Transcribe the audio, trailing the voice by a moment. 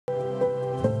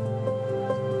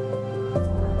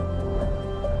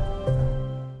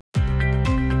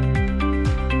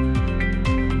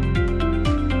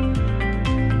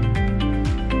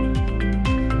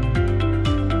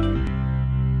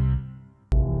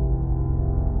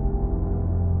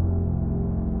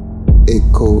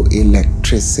Eko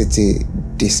Electricity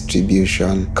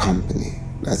Distribution Company.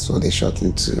 That's what they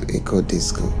shortened to Eko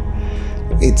Disco.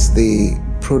 It's the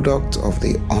product of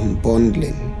the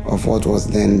unbundling of what was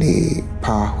then the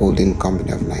Power Holding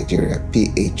Company of Nigeria,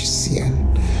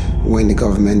 PHCN, when the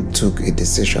government took a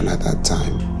decision at that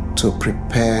time to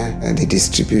prepare the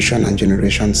distribution and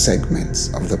generation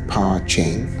segments of the power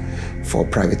chain for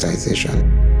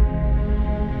privatization.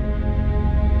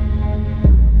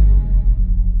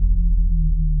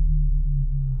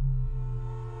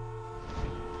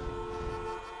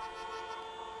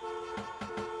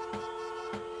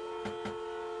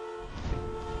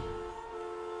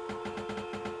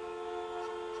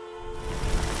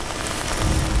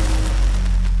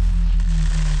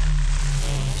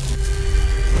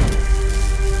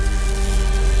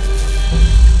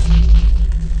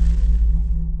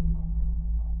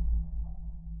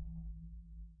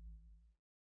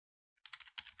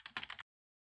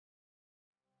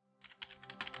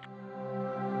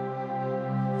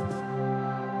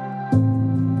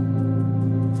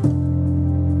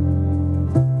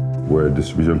 We're a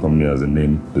distribution company, as the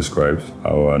name describes.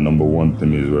 Our number one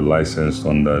thing is we're licensed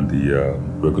under the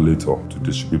regulator to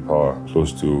distribute power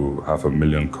close to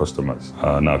 500,000 customers.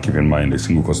 Now, keep in mind, a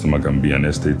single customer can be an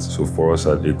estate. So for us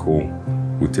at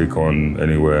Eko, we take on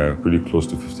anywhere pretty close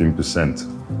to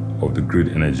 15% of the grid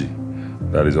energy.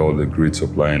 That is all the grid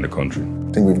supply in the country.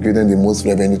 I think we've given the most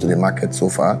revenue to the market so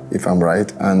far, if I'm right,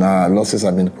 and our losses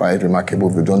have been quite remarkable.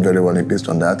 We've done very well based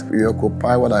on that. We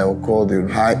occupy what I will call the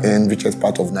high-end, richest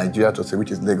part of Nigeria, to say,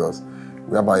 which is Lagos.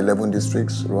 We have about 11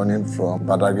 districts running from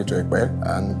Badagry to Ekpe,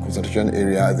 and concentration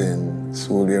areas in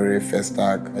Surulere,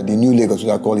 Festac, and the new Lagos,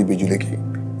 which I call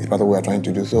Ibejuleke, is part of what we're trying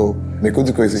to do. So Eko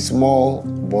Disco is a small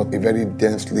but a very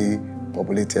densely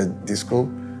populated disco,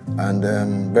 and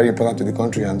very important to the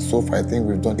country. And so far, I think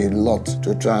we've done a lot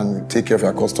to try and take care of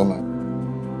our customer.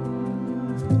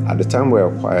 At the time we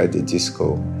acquired the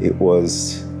disco, it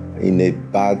was in a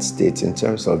bad state in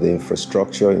terms of the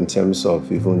infrastructure, in terms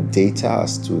of even data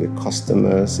as to the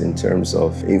customers, in terms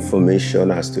of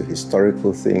information as to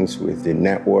historical things with the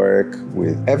network,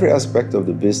 with every aspect of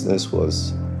the business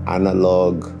was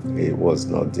analog, it was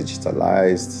not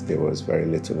digitalized, there was very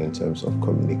little in terms of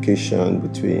communication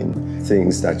between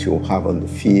things that you have on the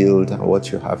field and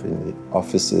what you have in the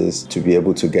offices to be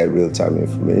able to get real-time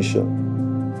information.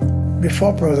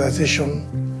 Before privatization,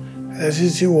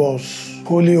 electricity was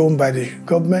wholly owned by the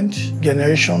government.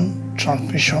 Generation,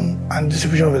 transmission, and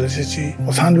distribution of electricity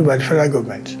was handled by the federal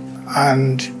government.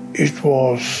 And it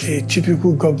was a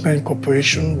typical government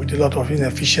corporation with a lot of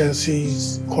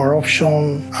inefficiencies,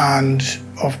 corruption, and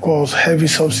of course, heavy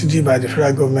subsidy by the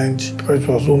federal government because it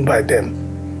was owned by them.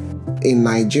 In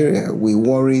Nigeria, we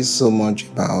worry so much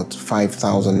about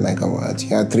 5,000 megawatts.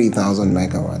 Here, 3,000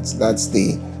 megawatts. That's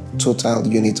the total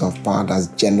unit of power that's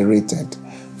generated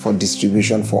for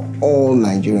distribution for all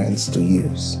Nigerians to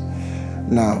use.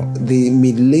 Now, the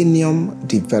Millennium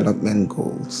Development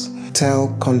Goals tell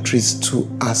countries to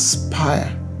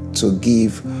aspire to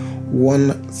give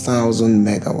 1,000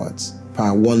 megawatts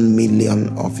per 1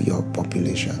 million of your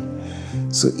population.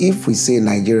 So if we say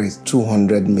Nigeria is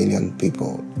 200 million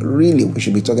people, really we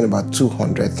should be talking about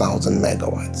 200,000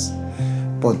 megawatts.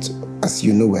 But as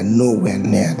you know, we're nowhere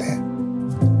near there.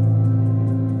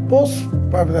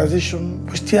 Post-privatization,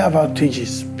 we still have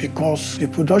outages because the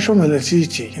production of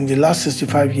electricity in the last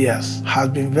 65 years has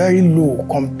been very low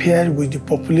compared with the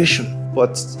population.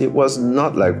 But it was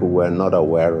not like we were not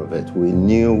aware of it. We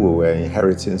knew we were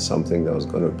inheriting something that was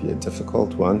going to be a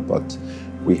difficult one, but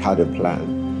we had a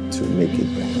plan to make it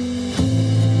better.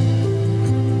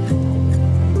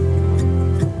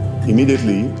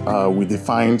 Immediately, we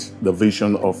defined the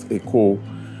vision of Eko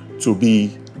to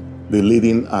be the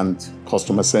leading and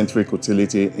customer-centric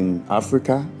utility in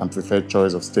Africa and preferred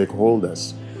choice of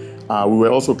stakeholders. We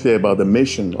were also clear about the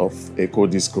mission of Eko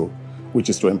Disco, which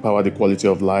is to empower the quality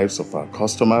of lives of our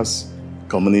customers,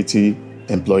 community,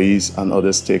 employees, and other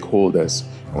stakeholders.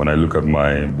 When I look at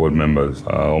my board members,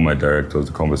 all my directors,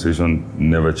 the conversation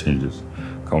never changes.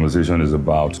 Conversation is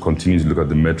about continuing to look at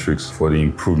the metrics for the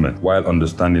improvement while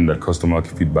understanding that customer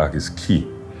feedback is key.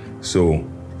 So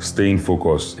staying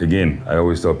focused. Again, I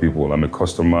always tell people I'm a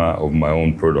customer of my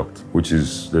own product,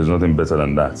 there's nothing better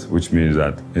than that, which means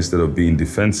that instead of being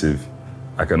defensive,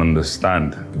 I can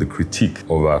understand the critique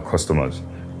of our customers,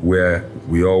 where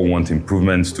we all want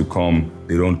improvements to come,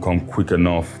 they don't come quick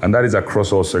enough, and that is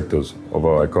across all sectors of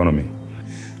our economy.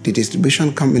 The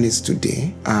distribution companies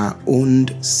today are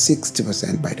owned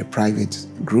 60% by the private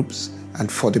groups and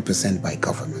 40% by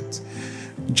government.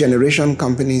 Generation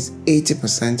companies,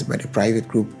 80% by the private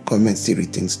group, government still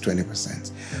retains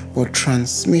 20%. But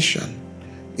transmission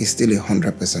is still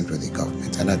 100% with the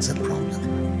government, and that's a problem.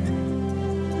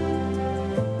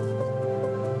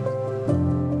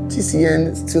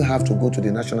 TCN still have to go to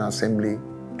the National Assembly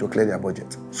to clear their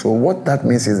budget. So what that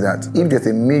means is that if there's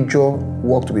a major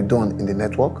work to be done in the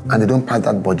network and they don't pass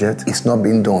that budget, it's not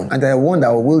being done. And they want that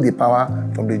will wield the power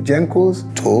from the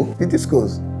GENCOs to the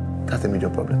DISCOs. That's a major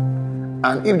problem.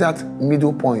 And if that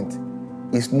middle point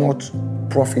is not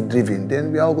profit-driven,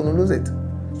 then we are all going to lose it.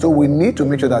 So we need to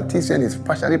make sure that TCN is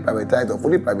partially privatized or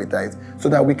fully privatized so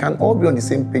that we can all be on the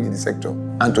same page in the sector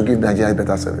and to give Nigeria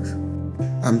better service.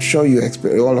 I'm sure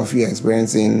all of you are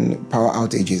experiencing power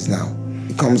outages now.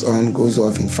 It comes on, goes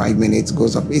off in 5 minutes,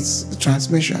 goes up. It's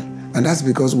transmission. And that's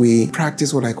because we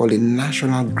practice what I call a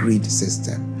national grid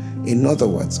system. In other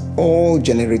words, all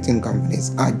generating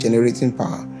companies are generating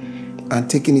power and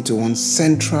taking it to one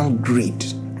central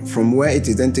grid, from where it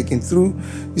is then taken through.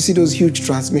 You see those huge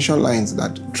transmission lines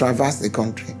that traverse the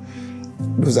country.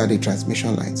 Those are the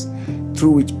transmission lines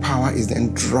through which power is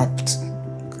then dropped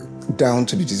down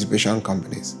to the distribution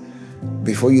companies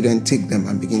before you then take them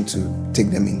and begin to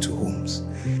take them into homes.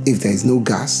 If there is no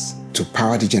gas to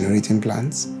power the generating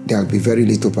plants, there will be very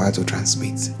little power to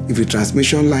transmit. If the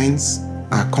transmission lines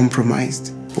are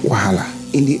compromised, wahala.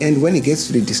 In the end, when it gets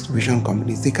to the distribution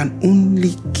companies, they can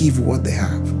only give what they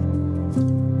have.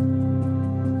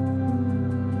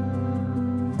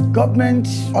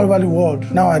 Governments all over the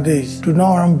world nowadays do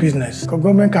not run business.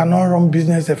 Government cannot run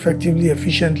business effectively,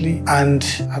 efficiently, and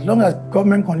as long as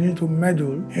government continues to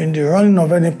meddle in the running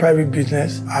of any private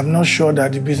business, I'm not sure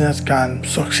that the business can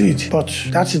succeed. But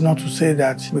that is not to say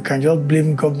that we can just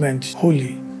blame government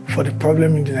wholly for the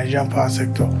problem in the Nigerian power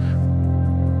sector.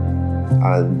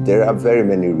 And there are very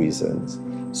many reasons.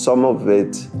 Some of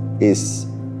it is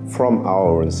from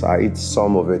our own side,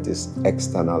 some of it is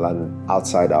external and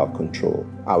outside our control.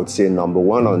 I would say number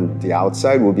one on the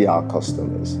outside will be our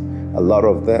customers. A lot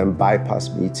of them bypass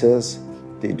meters,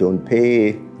 they don't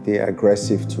pay, they're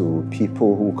aggressive to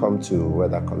people who come to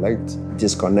whether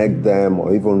disconnect them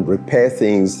or even repair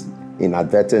things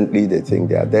inadvertently. They think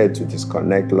they are there to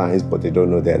disconnect lines, but they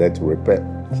don't know they're there to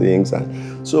repair things.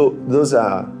 And so those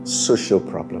are social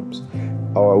problems.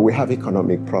 Or we have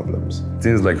economic problems.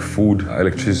 Things like food,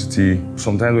 electricity.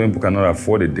 Sometimes when people cannot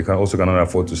afford it, they also cannot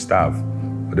afford to starve.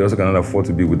 But they also cannot afford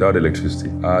to be without electricity.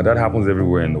 That happens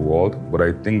everywhere in the world. But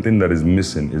I think the thing that is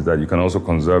missing is that you can also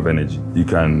conserve energy. You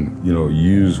can,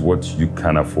 use what you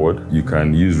can afford. You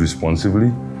can use responsibly.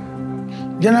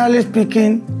 Generally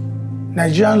speaking,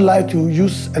 Nigerians like to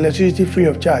use electricity free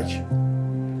of charge.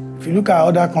 If you look at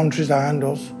other countries around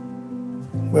us,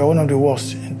 we're one of the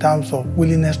worst in terms of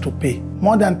willingness to pay.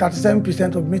 More than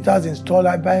 37% of meters installed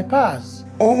are bypass.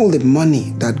 All the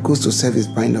money that goes to service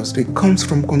by industry comes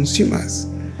from consumers.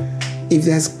 If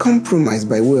there's compromise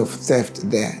by way of theft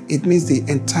there, it means the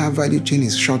entire value chain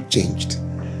is shortchanged,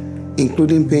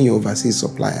 including paying your overseas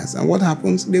suppliers. And what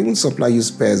happens? They won't supply you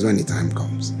spares when the time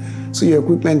comes. So your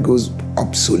equipment goes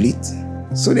obsolete.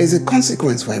 So there's a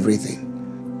consequence for everything.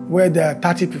 Where there are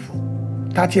 30 people,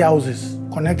 30 houses,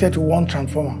 connected to one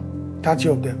transformer, 30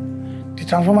 of them. The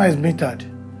transformer is metered,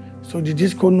 so the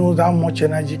DISCO knows how much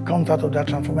energy comes out of that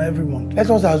transformer every month. Let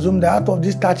us assume that out of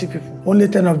these 30 people, only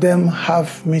 10 of them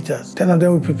have meters. 10 of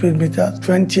them with prepaid meters,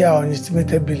 20 are on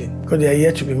estimated billing because they are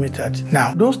yet to be metered.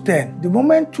 Now, those 10, the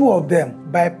moment 2 of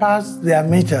them bypass their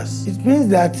meters, it means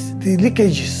that the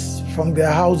leakages from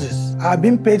their houses are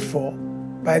being paid for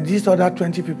by these other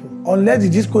 20 people, unless the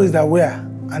DISCO is aware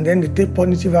and then they take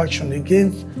punitive action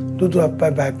against those who have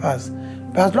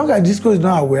bypassed. But as long as DISCO is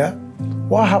not aware,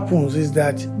 what happens is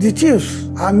that the thieves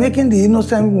are making the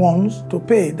innocent ones to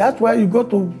pay. That's why you go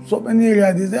to so many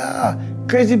areas, they say,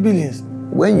 crazy billings.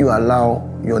 When you allow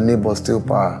your neighbor steal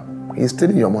power, he's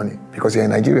stealing your money because you're a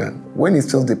Nigerian. When he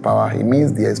steals the power, it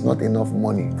means there is not enough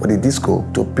money for the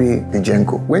DISCO to pay the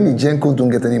GENCO. When the GENCOs don't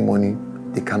get any money,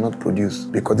 they cannot produce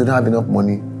because they don't have enough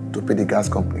money to pay the gas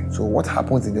company. So what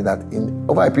happens is that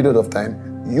over a period of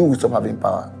time, you will stop having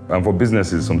power. And for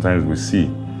businesses, sometimes we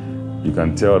see, you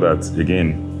can tell that,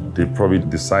 again, they probably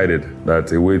decided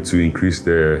that a way to increase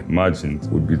their margins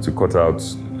would be to cut out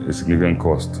a significant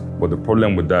cost. But the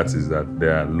problem with that is that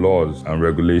there are laws and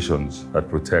regulations that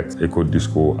protect Eko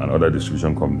Disco and other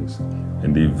distribution companies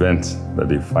in the event that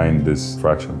they find these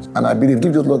fractions. And I believe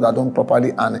if those laws are done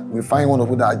properly and we find one of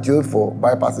them that are jailed for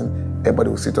bypassing, everybody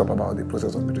will sit up about the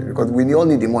process of between because we all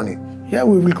need the money. Yeah,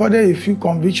 we've recorded a few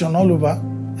convictions all over,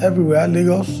 everywhere,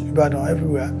 Lagos, Ibadan,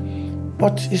 everywhere.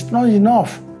 But it's not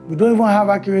enough. We don't even have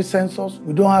accurate census.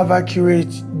 We don't have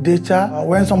accurate data.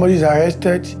 When somebody is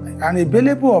arrested, an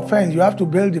available offense, you have to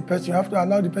bail the person. You have to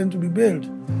allow the person to be bailed.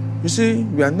 You see,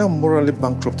 we are now morally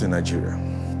bankrupt in Nigeria.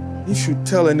 If you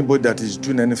tell anybody that is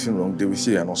doing anything wrong, they will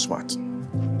say you're not smart.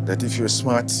 That if you're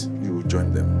smart, you will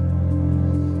join them.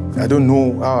 I don't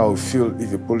know how I will feel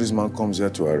if a policeman comes here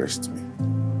to arrest me.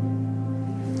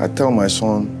 I tell my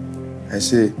son, I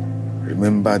say,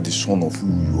 remember the son of who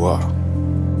you are.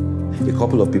 A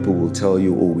couple of people will tell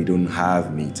you, oh, we don't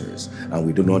have meters and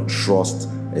we do not trust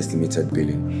estimated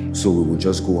billing. So we will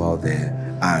just go out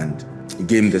there and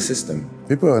game the system.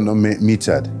 People are not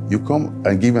metered. You come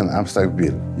and give me an abstract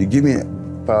bill. You give me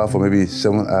power for maybe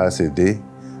 7 hours a day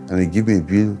and you give me a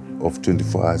bill of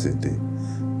 24 hours a day.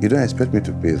 You don't expect me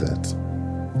to pay that.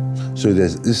 So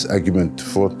there's this argument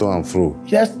for to and fro.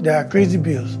 Yes, there are crazy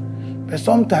bills, but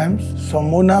sometimes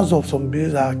some owners of some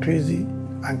bills are crazy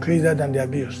and crazier than their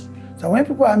bills. So when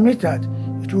people are metered,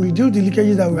 it will reduce the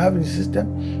leakages that we have in the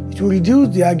system. It will reduce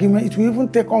the argument. It will even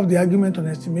take off the argument on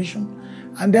estimation.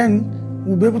 And then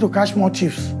we'll be able to catch more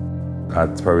thieves.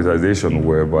 At privatization,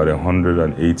 we're about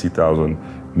 180,000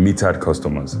 metered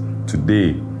customers.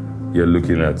 Today, you're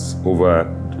looking at over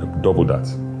double that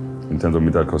in terms of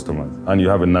metered customers. And you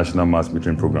have a national mass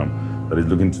metering program that is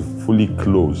looking to fully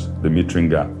close the metering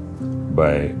gap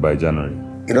by January.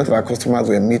 A lot of our customers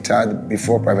were metered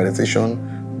before privatization,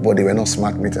 but they were not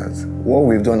smart meters. What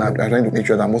we've done, I'm trying to make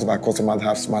sure that most of our customers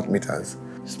have smart meters.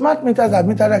 Smart meters are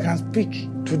meters that can speak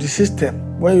to the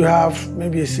system. Where you have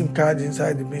maybe a SIM card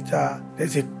inside the meter,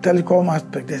 there's a telecom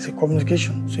aspect, there's a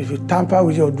communication. So if you tamper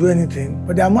with it or do anything,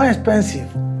 but they are more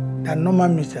expensive than normal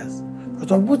meters. But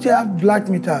some people still have black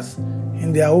meters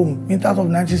in their home, meters of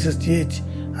 1968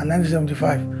 and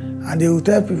 1975. And they will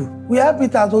tell people, we have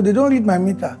meters, oh, they don't read my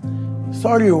meter.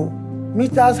 Sorry, oh,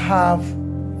 meters have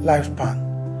lifespan.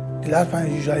 The lifespan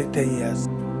is usually 10 years.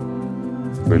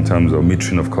 In terms of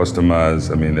metering of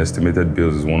customers, I mean, estimated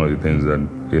bills is one of the things that,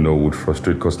 would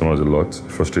frustrate customers a lot.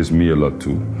 It frustrates me a lot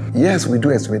too. Yes, we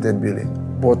do estimated billing,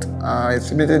 but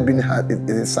estimated billing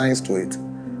is a science to it.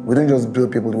 We don't just bill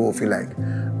people the way we feel like.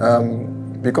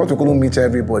 Because we couldn't meter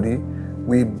everybody,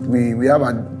 we have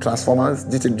our transformers,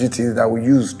 GTs that we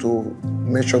use to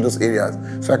measure those areas.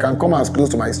 So I can come as close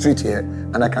to my street here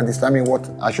and I can determine what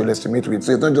I should estimate with.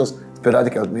 So it's not just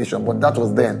periodic estimation, but that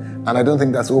was then. And I don't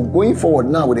think that's so. Going forward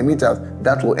now with the meters,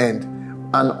 that will end.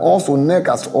 And also NEC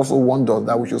has also warned us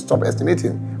that we should stop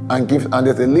estimating and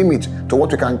there's a limit to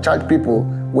what we can charge people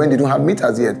when they don't have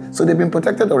meters yet. So they've been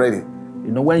protected already.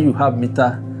 When you have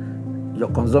meter, your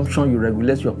consumption, you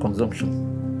regulate your consumption.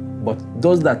 But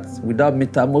those that without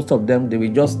meter, most of them, they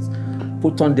will just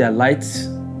put on their lights,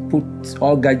 put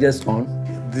all gadgets on.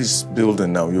 This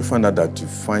building now, you find out that you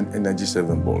find energy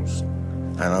saving bulbs.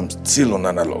 And I'm still on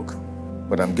analog,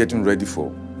 but I'm getting ready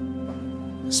for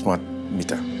smart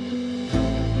meter.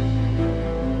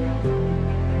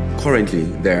 Currently,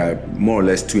 there are more or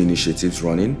less 2 initiatives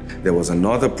running. There was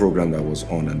another program that was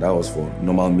on, and that was for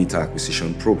normal meter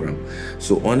acquisition program.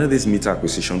 So under this meter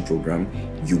acquisition program,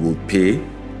 you will pay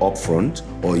upfront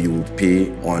or you will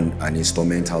pay on an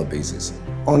instrumental basis.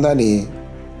 Under the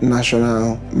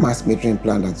national mass metering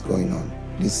plan that's going on,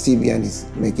 the CBN is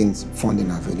making funding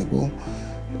available.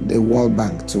 The World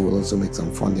Bank too will also make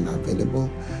some funding available.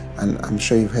 And I'm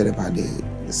sure you've heard about the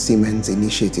Siemens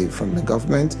initiative from the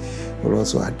government. Will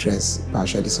also address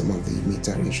partially some of the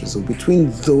meter issues. So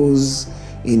between those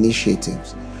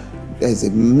initiatives, there's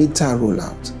a meter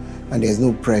rollout and there's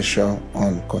no pressure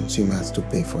on consumers to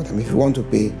pay for them. If you want to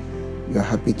pay,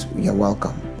 you're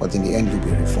welcome. But in the end, you'll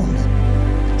be refunded.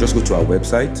 Just go to our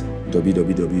website,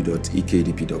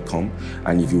 www.ekodp.com,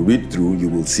 and if you read through, you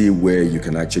will see where you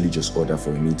can actually just order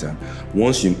for a meter.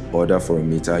 Once you order for a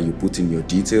meter, you put in your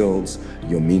details,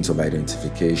 your means of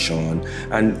identification,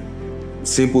 and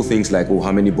simple things like,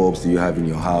 how many bulbs do you have in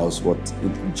your house?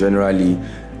 Generally,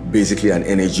 basically an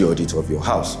energy audit of your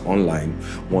house online.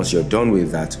 Once you're done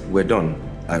with that, we're done,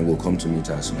 and we'll come to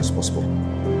meter as soon as possible.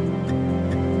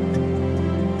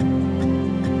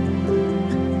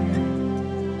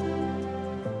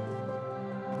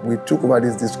 We took over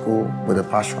this disco with a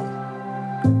passion,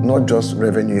 not just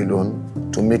revenue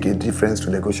alone, to make a difference to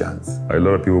negotiants. A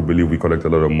lot of people believe we collect a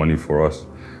lot of money for us.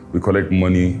 We collect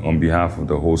money on behalf of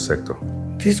the whole sector.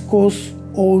 Discos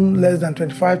own less than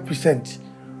 25%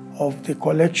 of the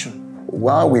collection.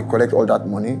 While we collect all that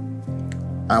money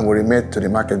and we remit to the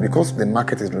market, because the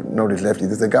market is not left,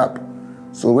 there's a gap.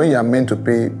 So when you are meant to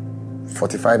pay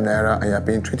 45 naira and you are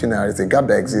paying 20 naira, it's a gap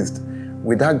that exists.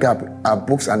 With that gap, our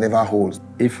books are never whole.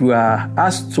 If you are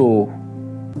asked to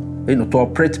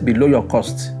operate below your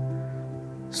cost,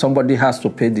 somebody has to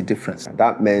pay the difference.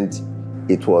 That meant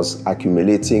it was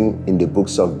accumulating in the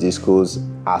books of discos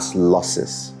as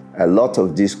losses. A lot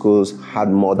of discos had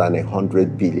more than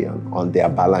 100 billion on their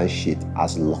balance sheet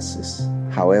as losses.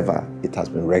 However, it has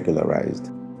been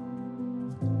regularized.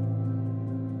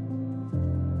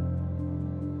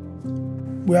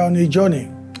 We are on a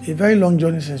journey, a very long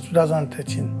journey since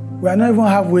 2013. We are not even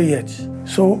halfway yet.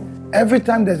 So every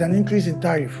time there's an increase in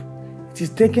tariff, it is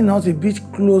taking us a bit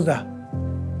closer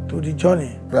to the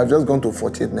journey. We have just gone to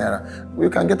 48 naira. We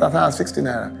can get as high as 60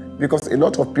 naira because a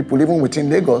lot of people, even within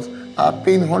Lagos, are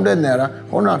paying 100 naira,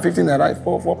 150 naira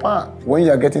for power. When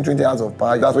you are getting 20 hours of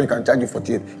power, that's when you can charge you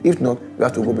 48. If not, you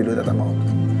have to go below that amount.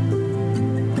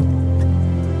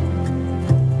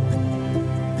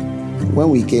 When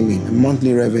we came in,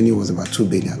 monthly revenue was about 2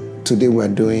 billion. Today we're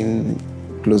doing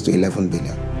close to 11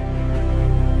 billion.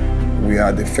 We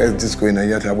are the first disco in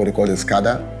Nigeria to have what they call a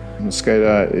SCADA.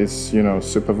 SCADA is,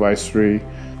 supervisory,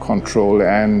 control,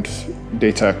 and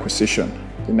data acquisition.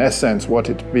 In essence, what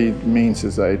it means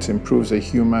is that it improves the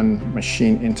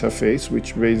human-machine interface,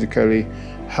 which basically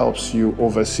helps you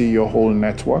oversee your whole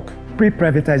network.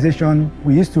 Pre-privatization,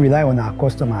 we used to rely on our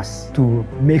customers to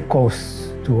make calls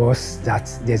to us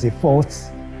that there's a fault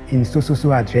in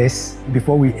so address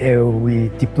before we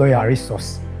deploy our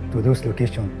resource to those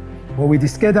locations. But with the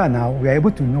SCADA now, we are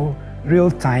able to know real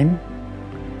time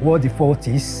what the fault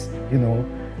is,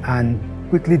 and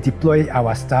quickly deploy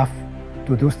our staff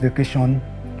to those locations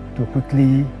to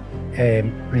quickly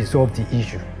resolve the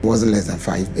issue. It wasn't less than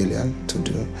 5 billion to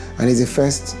do, and it's the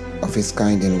first of its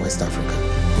kind in West Africa.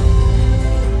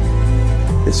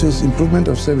 So it's improvement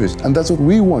of service, and that's what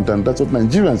we want, and that's what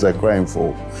Nigerians are crying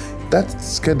for. That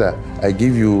SCADA, I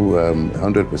give you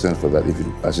 100% for that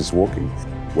as it's working.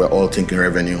 We're all thinking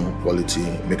revenue, quality,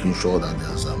 making sure that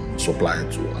there's supply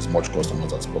to as much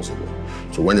customers as possible.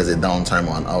 So when there's a downtime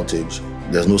or an outage,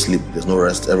 there's no sleep, there's no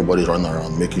rest. Everybody's running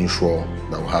around making sure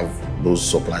that we have those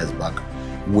supplies back.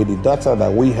 With the data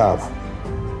that we have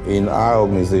in our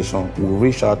organization, we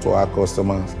reach out to our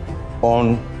customers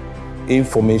on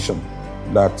information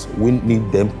that we need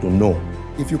them to know.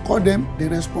 If you call them, they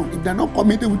respond. If they're not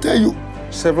coming, they will tell you.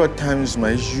 Several times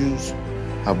my issues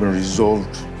have been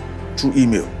resolved through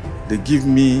email. They give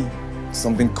me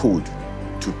something code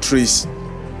to trace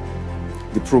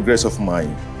the progress of my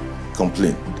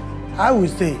complaint. I would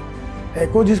say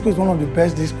Eko Disco is one of the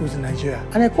best discos in Nigeria.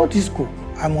 And Eko Disco,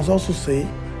 I must also say,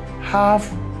 have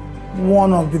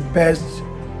one of the best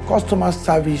customer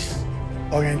service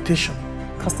orientation.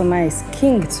 Customer is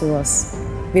king to us.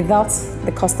 Without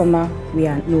the customer, we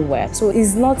are nowhere. So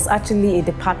it's not actually a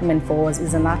department for us,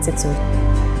 it's an attitude.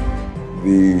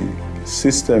 The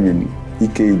system in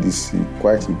Eko is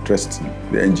quite interesting.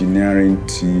 The engineering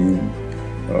team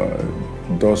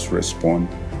does respond.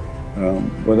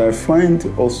 But I find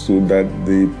also that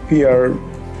the PR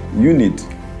unit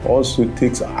also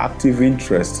takes active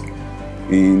interest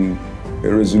in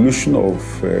the resolution of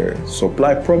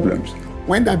supply problems.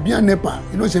 When there be a NEPA,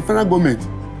 it's a federal government.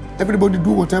 Everybody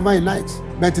do whatever he likes.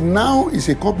 But now it's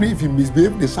a company, if he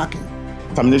misbehave, they sack him.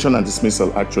 Termination and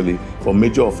dismissal actually for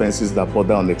major offenses that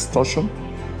border on extortion,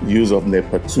 use of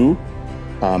NEPA 2,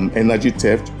 energy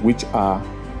theft, which are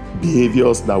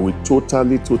behaviors that we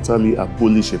totally are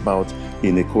bullish about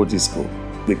in Eko Disco.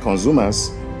 The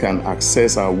consumers can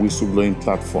access our whistleblowing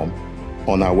platform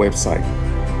on our website.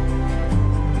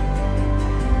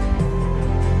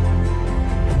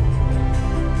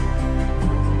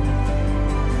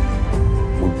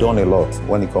 We've done a lot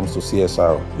when it comes to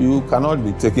CSR. You cannot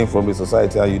be taken from the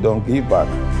society and you don't give back.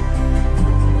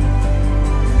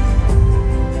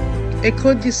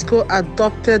 Eko Disco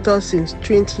adopted us in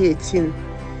 2018.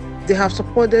 They have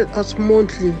supported us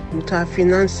monthly with our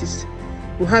finances.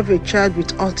 We have a child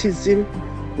with autism.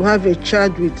 We have a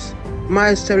child with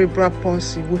mild cerebral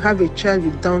palsy. We have a child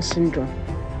with Down syndrome.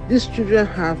 These children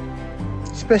have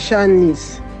special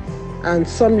needs and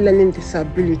some learning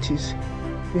disabilities.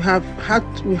 We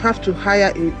have to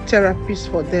hire a therapist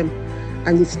for them,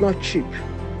 and it's not cheap.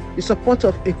 The support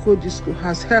of Eko Disco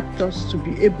has helped us to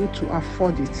be able to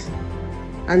afford it.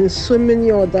 And in so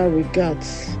many other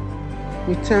regards,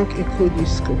 we thank Eko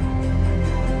Disco.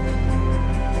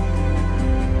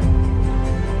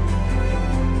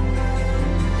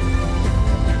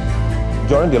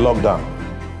 During the lockdown,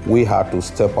 we had to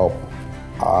step up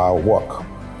our work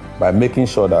by making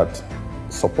sure that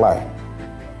supply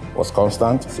was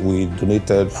constant. We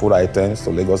donated food items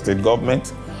to Lagos State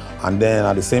government, and then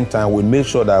at the same time, we made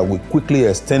sure that we quickly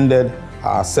extended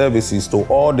our services to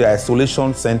all the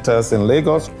isolation centers in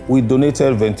Lagos. We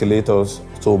donated ventilators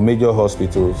to major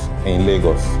hospitals in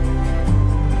Lagos.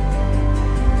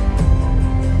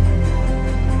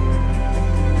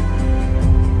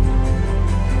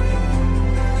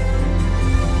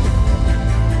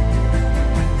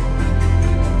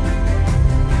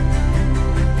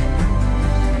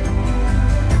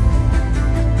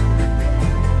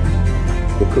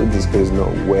 Disco is not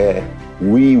where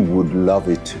we would love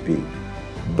it to be.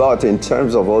 But in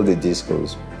terms of all the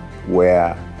discos,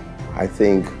 where I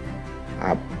think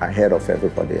are ahead of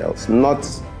everybody else, not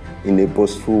in a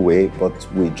boastful way,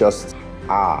 but we just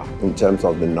are in terms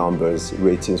of the numbers,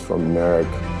 ratings from NERC.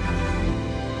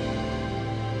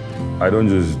 I don't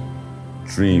just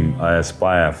dream, I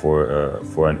aspire for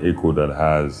an Eko that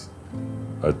has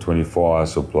a 24-hour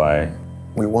supply.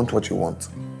 We want what you want.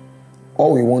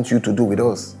 All we want you to do with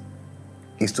us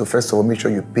is to first of all make sure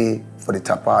you pay for the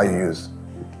tap power you use.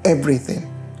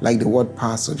 Everything, like the word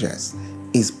power suggests,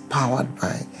 is powered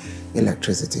by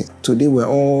electricity. Today we're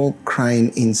all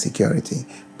crying insecurity,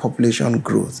 population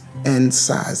growth, and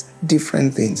SARS,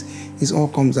 different things. It all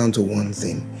comes down to one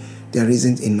thing. There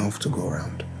isn't enough to go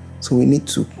around. So we need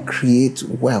to create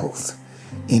wealth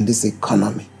in this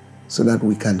economy so that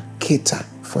we can cater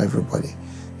for everybody.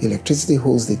 Electricity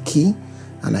holds the key,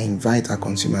 and I invite our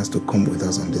consumers to come with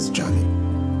us on this journey.